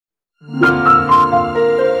Technology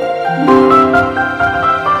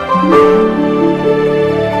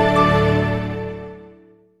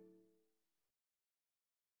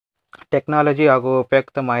ಹಾಗೂ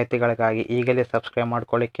ಉಪಯುಕ್ತ ಮಾಹಿತಿಗಳಿಗಾಗಿ ಈಗಲೇ ಸಬ್ಸ್ಕ್ರೈಬ್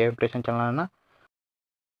ಮಾಡ್ಕೊಳ್ಳಿ KM ಚಾನಲನ್ನು.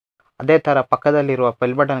 ಅದೇ ಥರ ಪಕ್ಕದಲ್ಲಿರುವ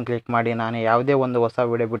ಬೆಲ್ ಬಟನ್ ಕ್ಲಿಕ್ ಮಾಡಿ. ನಾನು ಯಾವುದೇ ಒಂದು ಹೊಸ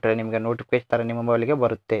ವಿಡಿಯೋ ಬಿಟ್ಟರೆ ನಿಮಗೆ ನೋಟಿಫಿಕೇಶನ್ ಥರ ನಿಮ್ಮ ಮೊಬೈಲಿಗೆ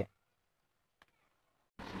ಬರುತ್ತೆ.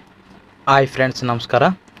 ಹಾಯ್ ಫ್ರೆಂಡ್ಸ್, ನಮಸ್ಕಾರ.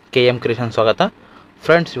 KM ಸ್ವಾಗತ.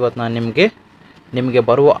 ಫ್ರೆಂಡ್ಸ್, ಇವತ್ತು ನಾನು ನಿಮಗೆ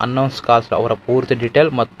ಬರುವ ಅನ್ನೌನ್ಸ್ ಕಾಲ್ಸ್ ಅವರ ಪೂರ್ತಿ ಡೀಟೇಲ್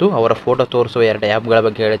ಮತ್ತು ಅವರ ಫೋಟೋ ತೋರಿಸುವ 2 ಆ್ಯಪ್ಗಳ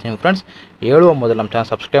ಬಗ್ಗೆ ಹೇಳ್ತೀನಿ. ಫ್ರೆಂಡ್ಸ್, ಹೇಳುವ ಮೊದಲು ನಮ್ಮ ಚಾನಲ್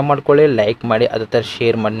ಸಬ್ಸ್ಕ್ರೈಬ್ ಮಾಡ್ಕೊಳ್ಳಿ, ಲೈಕ್ ಮಾಡಿ, ಅದೇ ಥರ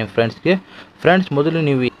ಶೇರ್ ಮಾಡಿ ನಿಮ್ಮ ಫ್ರೆಂಡ್ಸ್ಗೆ. ಫ್ರೆಂಡ್ಸ್, ಮೊದಲು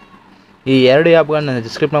ನೀವು ಈ 2 ಆ್ಯಪ್ಗಳನ್ನ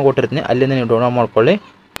ಡಿಸ್ಕ್ರಿಪ್ಷನ್ಗೆ ಕೊಟ್ಟಿರ್ತೀನಿ, ಅಲ್ಲಿಂದ ನೀವು ಡೌನ್ಲೋಡ್ ಮಾಡ್ಕೊಳ್ಳಿ.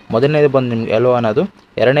 ಮೊದಲನೇದು ಬಂದು ನಿಮ್ಗೆ ಎಲೋ ಅನ್ನೋದು,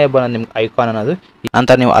 ಎರಡನೇದು ಬಂದು ನಿಮ್ಗೆ ಐಕಾನ್ ಅನ್ನೋದು.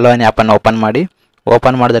 ನಂತರ ನೀವು ಅಲೋನ್ ಆ್ಯಪನ್ನು ಓಪನ್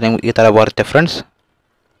ಮಾಡಿದ್ರೆ ನಿಮ್ಗೆ ಈ ಥರ ಬರುತ್ತೆ ಫ್ರೆಂಡ್ಸ್,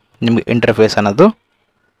 ನಿಮ್ಗೆ ಇಂಟರ್ಫೇಸ್ ಅನ್ನೋದು.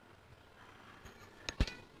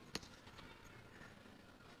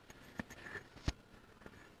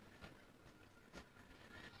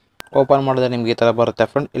 ಓಪನ್ ಮಾಡಿದ್ರೆ ನಿಮ್ಗೆ ಈ ಥರ ಬರುತ್ತೆ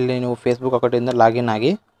ಫ್ರೆಂಡ್. ಇಲ್ಲಿ ನೀವು ಫೇಸ್ಬುಕ್ ಅಕೌಂಟಿಂದ ಲಾಗಿನ್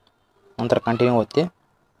ಆಗಿ ನಂತರ ಕಂಟಿನ್ಯೂ ಒತ್ತಿ.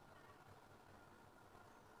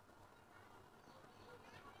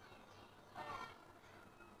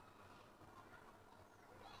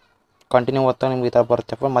 ಕಂಟಿನ್ಯೂ ಒತ್ತಾಗ ನಿಮ್ಗೆ ಈ ಥರ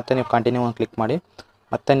ಬರುತ್ತೆ ಫ್ರೆಂಡ್. ಮತ್ತೆ ನೀವು ಕಂಟಿನ್ಯೂ ಒಂದು ಕ್ಲಿಕ್ ಮಾಡಿ.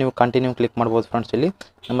 ಮತ್ತೆ ನೀವು ಕಂಟಿನ್ಯೂ ಕ್ಲಿಕ್ ಮಾಡ್ಬೋದು ಫ್ರೆಂಡ್ಸ್. ಇಲ್ಲಿ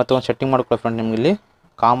ಮತ್ತೆ ಒಂದು ಸೆಟ್ಟಿಂಗ್ ಮಾಡ್ಕೊಳ್ಳಿ ಫ್ರೆಂಡ್. ನಿಮ್ಗೆ ಇಲ್ಲಿ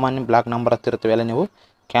ಕಾಮನ್ ಬ್ಲಾಕ್ ನಂಬರ್ ಹತ್ತಿರ್ತವೆ ಎಲ್ಲ ನೀವು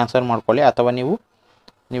ಕ್ಯಾನ್ಸಲ್ ಮಾಡ್ಕೊಳ್ಳಿ, ಅಥವಾ ನೀವು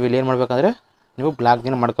ಇಲ್ಲಿ ಏನು ಮಾಡಬೇಕಂದ್ರೆ ನೀವು ಬ್ಲಾಕ್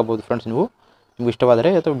ದಿನ ಮಾಡ್ಕೋಬೋದು ಫ್ರೆಂಡ್ಸ್. ನಿಮ್ಗೆ ಇಷ್ಟವಾದರೆ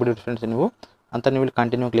ಅಥವಾ ಬಿಡಿ ಫ್ರೆಂಡ್ಸ್ ನೀವು ಅಂತ ನೀವು ಇಲ್ಲಿ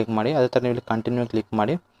ಕಂಟಿನ್ಯೂ ಕ್ಲಿಕ್ ಮಾಡಿ. ಅದೇ ಥರ ನೀವು ಇಲ್ಲಿ ಕಂಟಿನ್ಯೂ ಕ್ಲಿಕ್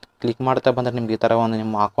ಮಾಡ್ತಾ ಬಂದರೆ ನಿಮ್ಗೆ ಈ ಥರ ಒಂದು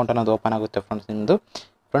ನಿಮ್ಮ ಅಕೌಂಟ್ ಅನ್ನೋದು ಓಪನ್ ಆಗುತ್ತೆ ಫ್ರೆಂಡ್ಸ್ ನಿಮ್ಮದು.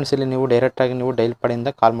 ಫ್ರೆಂಡ್ಸ್, ಇಲ್ಲಿ ನೀವು ಡೈರೆಕ್ಟಾಗಿ ನೀವು ಡೈಲ್ ಪಡೆಯಿಂದ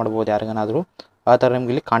ಕಾಲ್ ಮಾಡ್ಬೋದು ಯಾರಿಗಾನಾದರೂ. ಆ ಥರ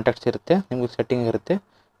ನಿಮ್ಗೆ ಇಲ್ಲಿ ಕಾಂಟ್ಯಾಕ್ಟ್ಸ್ ಇರುತ್ತೆ, ನಿಮ್ಗೆ ಸೆಟ್ಟಿಂಗ್ ಇರುತ್ತೆ,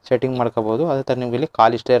 ಸೆಟ್ಟಿಂಗ್ ಮಾಡ್ಕೋಬೋದು. ಅದೇ ಥರ ನಿಮಗೆ ಇಲ್ಲಿ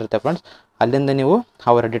ಕಾಲ್ ಇಷ್ಟೇ ಇರುತ್ತೆ ಫ್ರೆಂಡ್ಸ್. ಅಲ್ಲಿಂದ ನೀವು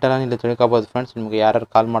ಅವರ ಡೀಟೇಲನ್ನು ಇಲ್ಲಿ ತಿಳ್ಕೊಬೋದು ಫ್ರೆಂಡ್ಸ್. ನಿಮಗೆ ಯಾರು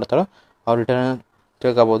ಕಾಲ್ ಮಾಡ್ತಾರೋ ಅವ್ರ ಡೀಟೇಲನ್ನು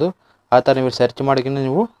ತಿಳ್ಕೊಬೋದು. ಆ ಥರ ನೀವು ಸರ್ಚ್ ಮಾಡಿಕಿನ್ನ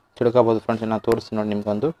ನೀವು ತಿಳ್ಕೊಬೋದು ಫ್ರೆಂಡ್ಸ್. ನಾನು ತೋರಿಸ್ತೀನಿ ನೋಡಿ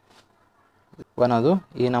ನಿಮಗೊಂದು ಅನ್ನೋದು.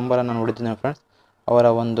 ಈ ನಂಬರನ್ನು ನೋಡಿದ್ದೀನಿ ಫ್ರೆಂಡ್ಸ್. ಅವರ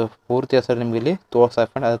ಒಂದು ಪೂರ್ತಿ ಹೆಸರು ನಿಮ್ಗೆ ಇಲ್ಲಿ ತೋರಿಸ್ತಾರೆ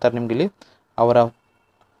ಫ್ರೆಂಡ್. ಅದೇ ಥರ ನಿಮ್ಗೆ ಇಲ್ಲಿ ಅವರ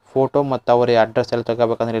ಫೋಟೋ ಮತ್ತು ಅವರ ಅಡ್ರೆಸ್ ಎಲ್ಲ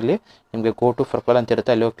ತಗೋಬೇಕಂದ್ರೆ ಇಲ್ಲಿ ನಿಮಗೆ ಗೋ ಟು ಪ್ರೊಫೈಲ್ ಅಂತ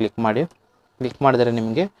ಇರುತ್ತೆ, ಅಲ್ಲಿ ಹೋಗಿ ಕ್ಲಿಕ್ ಮಾಡಿದರೆ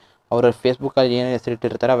ನಿಮಗೆ ಅವರ ಫೇಸ್ಬುಕ್ಕಲ್ಲಿ ಏನೇನು ಹೆಸರು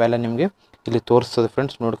ಇಟ್ಟಿರ್ತಾರೆ ಅವೆಲ್ಲ ನಿಮಗೆ ಇಲ್ಲಿ ತೋರಿಸ್ತದೆ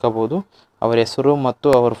ಫ್ರೆಂಡ್ಸ್. ನೋಡ್ಕೋಬೋದು ಅವರ ಹೆಸರು ಮತ್ತು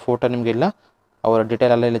ಅವರ ಫೋಟೋ ನಿಮಗೆಲ್ಲ ಅವರ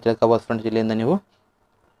ಡೀಟೇಲ್ ಎಲ್ಲ ಇಲ್ಲಿ ತಿಳ್ಕೊಬೋದು ಫ್ರೆಂಡ್ಸ್. ಇಲ್ಲಿಂದ ನೀವು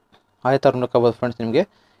ಅದೇ ಥರ ನೋಡ್ಕೋಬೋದು ಫ್ರೆಂಡ್ಸ್. ನಿಮಗೆ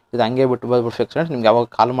ಇದು ಹಂಗೆ ಬಿಟ್ಟು ಫ್ರೆಂಡ್ಸ್. ನಿಮ್ಗೆ ಯಾವಾಗ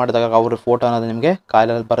ಕಾಲ್ ಮಾಡಿದಾಗ ಅವ್ರ ಫೋಟೋ ಅನ್ನೋದು ನಿಮಗೆ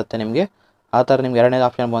ಕಾಲಲ್ಲಿ ಬರುತ್ತೆ ನಿಮಗೆ. ಆ ಥರ ನಿಮ್ಗೆ ಎರಡನೇದು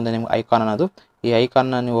ಆಪ್ಷನ್ ಬಂದು ನಿಮ್ಗೆ ಐಕಾನ್ ಅನ್ನೋದು. ಈ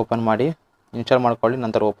ಐಕಾನ್ನ ನೀವು ಓಪನ್ ಮಾಡಿ, ಇನ್ಸ್ಟಾಲ್ ಮಾಡ್ಕೊಳ್ಳಿ.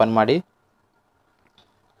 ನಂತರ ಓಪನ್ ಮಾಡಿ,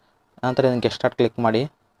 ನಂತರ ಇದನ್ನು ಗೆಟ್ ಸ್ಟಾರ್ಟ್ ಕ್ಲಿಕ್ ಮಾಡಿ,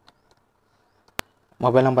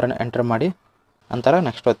 ಮೊಬೈಲ್ ನಂಬರನ್ನು ಎಂಟರ್ ಮಾಡಿ, ನಂತರ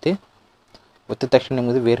ನೆಕ್ಸ್ಟ್ ಒತ್ತಿದ ತಕ್ಷಣ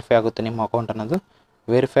ನಿಮ್ಮದು ವೆರಿಫೈ ಆಗುತ್ತೆ ನಿಮ್ಮ ಅಕೌಂಟ್ ಅನ್ನೋದು.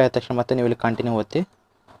 ವೆರಿಫೈ ಆದ ತಕ್ಷಣ ಮತ್ತೆ ನೀವು ಇಲ್ಲಿ ಕಂಟಿನ್ಯೂ ಒತ್ತಿ.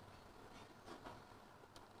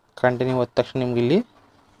 ಕಂಟಿನ್ಯೂ ಒತ್ತ ತಕ್ಷಣ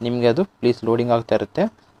ನಿಮಗೆ ಅದು ಪ್ಲೀಸ್ ಲೋಡಿಂಗ್ ಆಗ್ತಾ ಇರುತ್ತೆ.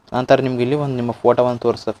 ನಂತರ ನಿಮ್ಗೆ ಇಲ್ಲಿ ಒಂದು ನಿಮ್ಮ ಫೋಟೋವನ್ನು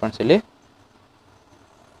ತೋರಿಸ್ತದೆ ಫ್ರೆಂಡ್ಸ್. ಇಲ್ಲಿ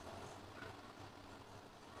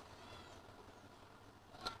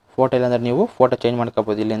ಫೋಟೋ ಇಲ್ಲಾಂದರೆ ನೀವು ಫೋಟೋ ಚೇಂಜ್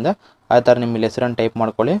ಮಾಡ್ಕೋಬೋದು ಇಲ್ಲಿಂದ. ಆ ಥರ ನಿಮ್ಮ ಇಲ್ಲಿ ಹೆಸರನ್ನು ಟೈಪ್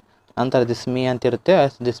ಮಾಡ್ಕೊಳ್ಳಿ. ನಂತರ ದಿಸ್ ಮೀ ಅಂತ ಇರುತ್ತೆ,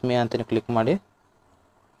 ದಿಸ್ ಮೀ ಅಂತ ಕ್ಲಿಕ್ ಮಾಡಿ.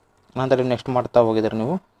 ನಂತರ ನೆಕ್ಸ್ಟ್ ಮಾಡ್ತಾ ಹೋಗಿದ್ರೆ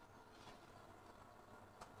ನೀವು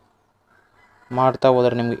ಮಾಡ್ತಾ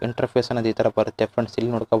ಹೋದರೆ ನಿಮಗೆ ಇಂಟರ್ಫೇಸ್ ಅನ್ನೋದು ಈ ಥರ ಬರುತ್ತೆ ಫ್ರೆಂಡ್ಸ್.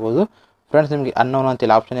 ಇಲ್ಲಿ ನೋಡ್ಕೋಬೋದು ಫ್ರೆಂಡ್ಸ್. ನಿಮಗೆ ಅನ್ನೋನ್ ಅಂತ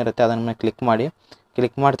ಇಲ್ಲಿ ಆಪ್ಷನ್ ಇರುತ್ತೆ, ಅದನ್ನು ಕ್ಲಿಕ್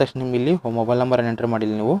ಮಾಡಿದ ತಕ್ಷಣ ನಿಮ್ಗೆ ಇಲ್ಲಿ ಮೊಬೈಲ್ ನಂಬರನ್ನು ಎಂಟರ್ ಮಾಡಿ.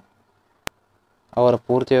 ನೀವು ಅವರ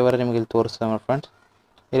ಪೂರ್ತಿ ವಿವರ ನಿಮಗೆ ಇಲ್ಲಿ ತೋರಿಸ್ತದೆ ಫ್ರೆಂಡ್ಸ್.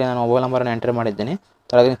 ಇಲ್ಲಿ ನಾನು ಮೊಬೈಲ್ ನಂಬರನ್ನು ಎಂಟರ್ ಮಾಡಿದ್ದೀನಿ.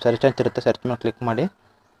 ಕೆಳಗೆ ನೀವು ಸರ್ಚ್ ಅಂತ ಇರುತ್ತೆ, ಸರ್ಚ್ ಮೇಲೆ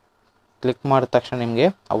ಕ್ಲಿಕ್ ಮಾಡಿದ ತಕ್ಷಣ ನಿಮಗೆ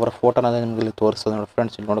ಅವರ ಫೋಟೋ ಅನ್ನೋದು ನಿಮಗೆ ಇಲ್ಲಿ ತೋರಿಸ್ತದೆ ನೋಡಿ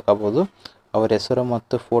ಫ್ರೆಂಡ್ಸ್. ಇಲ್ಲಿ ನೋಡ್ಕೋಬೋದು ಅವರ ಹೆಸರು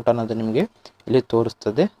ಮತ್ತು ಫೋಟೋ ಅನ್ನೋದು ನಿಮಗೆ ಇಲ್ಲಿ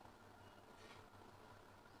ತೋರಿಸ್ತದೆ,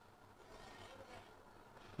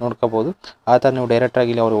 ನೋಡ್ಕೋಬೋದು. ಆ ಥರ ನೀವು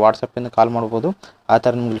ಡೈರೆಕ್ಟಾಗಿ ಇಲ್ಲಿ ಅವರು ವಾಟ್ಸಪ್ಪಿಂದ ಕಾಲ್ ಮಾಡ್ಬೋದು. ಆ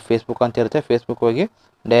ಥರ ನಿಮ್ಗೆ ಇಲ್ಲಿ ಫೇಸ್ಬುಕ್ ಅಂತ ಇರುತ್ತೆ, ಫೇಸ್ಬುಕ್ ಹೋಗಿ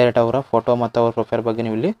ಡೈರೆಕ್ಟ್ ಅವರ ಫೋಟೋ ಮತ್ತು ಅವರ ಪ್ರೊಫೈಲ್ ಬಗ್ಗೆ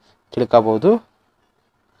ನೀವು ಇಲ್ಲಿ ತಿಳ್ಕೊಬೋದು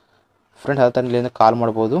ಫ್ರೆಂಡ್ಸ್. ಆ ಥರ ಇಲ್ಲಿಂದ ಕಾಲ್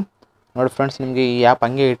ಮಾಡ್ಬೋದು ನೋಡಿ ಫ್ರೆಂಡ್ಸ್. ನಿಮಗೆ ಈ ಆ್ಯಪ್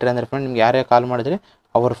ಹಂಗೆ ಇಟ್ಟರೆ ಅಂದರೆ ಫ್ರೆಂಡ್ ನಿಮ್ಗೆ ಯಾರೇ ಕಾಲ್ ಮಾಡಿದರೆ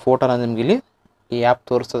ಅವರ ಫೋಟೋ ಅನ್ನೋದು ನಿಮ್ಗೆ ಇಲ್ಲಿ ಈ ಆ್ಯಪ್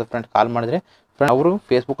ತೋರಿಸ್ತದೆ ಫ್ರೆಂಡ್ಸ್. ಕಾಲ್ ಮಾಡಿದರೆ ಫ್ರೆಂಡ್ ಅವರು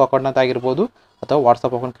ಫೇಸ್ಬುಕ್ ಅಕೌಂಟ್ ಅಂತ ಆಗಿರ್ಬೋದು ಅಥವಾ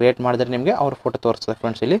ವಾಟ್ಸಪ್ ಅಕೌಂಟ್ ಕ್ರಿಯೇಟ್ ಮಾಡಿದರೆ ನಿಮಗೆ ಅವ್ರ ಫೋಟೋ ತೋರಿಸ್ತದೆ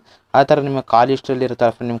ಫ್ರೆಂಡ್ಸ್. ಇಲ್ಲಿ ಆ ಥರ ನಿಮ್ಮ ಕಾಲ್ ಹಿಸ್ಟ್ರಿಯಲ್ಲಿ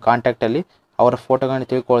ಇರ್ತಾರೆ ಫ್ರೆಂಡ್. ನಿಮ್ಮ ಕಾಂಟ್ಯಾಕ್ಟಲ್ಲಿ ಅವರ ಫೋಟೋಗಳನ್ನ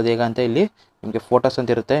ತಿಳ್ಕೊಳ್ಳೋದು ಹೇಗೆ ಅಂತ ಇಲ್ಲಿ ನಿಮಗೆ ಫೋಟೋಸ್ ಅಂತ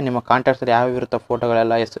ಇರುತ್ತೆ. ನಿಮ್ಮ ಕಾಂಟ್ಯಾಕ್ಟ್ಸಲ್ಲಿ ಯಾವ್ಯಾವ ಇರುತ್ತೆ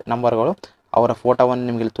ಫೋಟೋಗಳೆಲ್ಲ ನಂಬರ್ಗಳು ಅವರ ಫೋಟೋವನ್ನು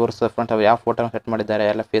ನಿಮಗೆ ಇಲ್ಲಿ ತೋರಿಸ್ತದೆ ಫ್ರೆಂಡ್ಸ್. ಅವ್ರು ಯಾವ ಫೋಟೋನ ಸೆಟ್ ಮಾಡಿದ್ದಾರೆ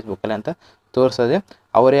ಎಲ್ಲ ಫೇಸ್ಬುಕ್ಕಲ್ಲಿ ಅಂತ ತೋರಿಸ್ತದೆ.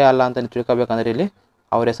 ಅವರೇ ಅಲ್ಲ ಅಂತ ನೀವು ತಿಳ್ಕೊಬೇಕಂದ್ರೆ ಇಲ್ಲಿ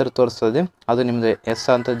ಅವ್ರ ಹೆಸರು ತೋರಿಸ್ತದೆ. ಅದು ನಿಮ್ಮದು ಎಸ್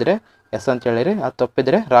ಅಂತಿದ್ರೆ ಎಸ್ ಅಂತ ಹೇಳಿರಿ, ಅದು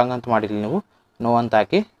ತಪ್ಪಿದರೆ ರಾಂಗ್ ಅಂತ ಮಾಡಿರಿ. ನೀವು ನೋ ಅಂತ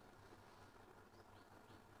ಹಾಕಿ,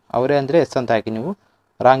 ಅವರೇ ಅಂದರೆ ಎಸ್ ಅಂತ ಹಾಕಿ, ನೀವು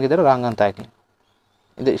ರಾಂಗ್ ಇದ್ದರೆ ರಾಂಗ್ ಅಂತ ಹಾಕಿ.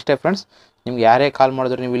 ಇದು ಇಷ್ಟೇ ಫ್ರೆಂಡ್ಸ್. ನಿಮ್ಗೆ ಯಾರೇ ಕಾಲ್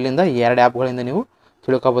ಮಾಡಿದ್ರು ನೀವು ಇಲ್ಲಿಂದ ಈ 2 ಆ್ಯಪ್ಗಳಿಂದ ನೀವು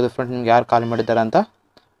ತಿಳ್ಕೊಬೋದು ಫ್ರೆಂಡ್ಸ್ ನಿಮ್ಗೆ ಯಾರು ಕಾಲ್ ಮಾಡಿದ್ದಾರೆ ಅಂತ.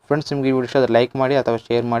 ಫ್ರೆಂಡ್ಸ್, ನಿಮಗೆ ಈ ವಿಡಿಯೋ ಲೈಕ್ ಮಾಡಿ ಅಥವಾ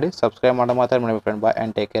ಶೇರ್ ಮಾಡಿ, ಸಬ್ಸ್ಕ್ರೈಬ್ ಮಾಡೋ ಮಾತ್ರ ಮಾಡಿ friend. Boy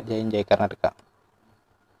and take care. Jai Hind, Jai Karnataka.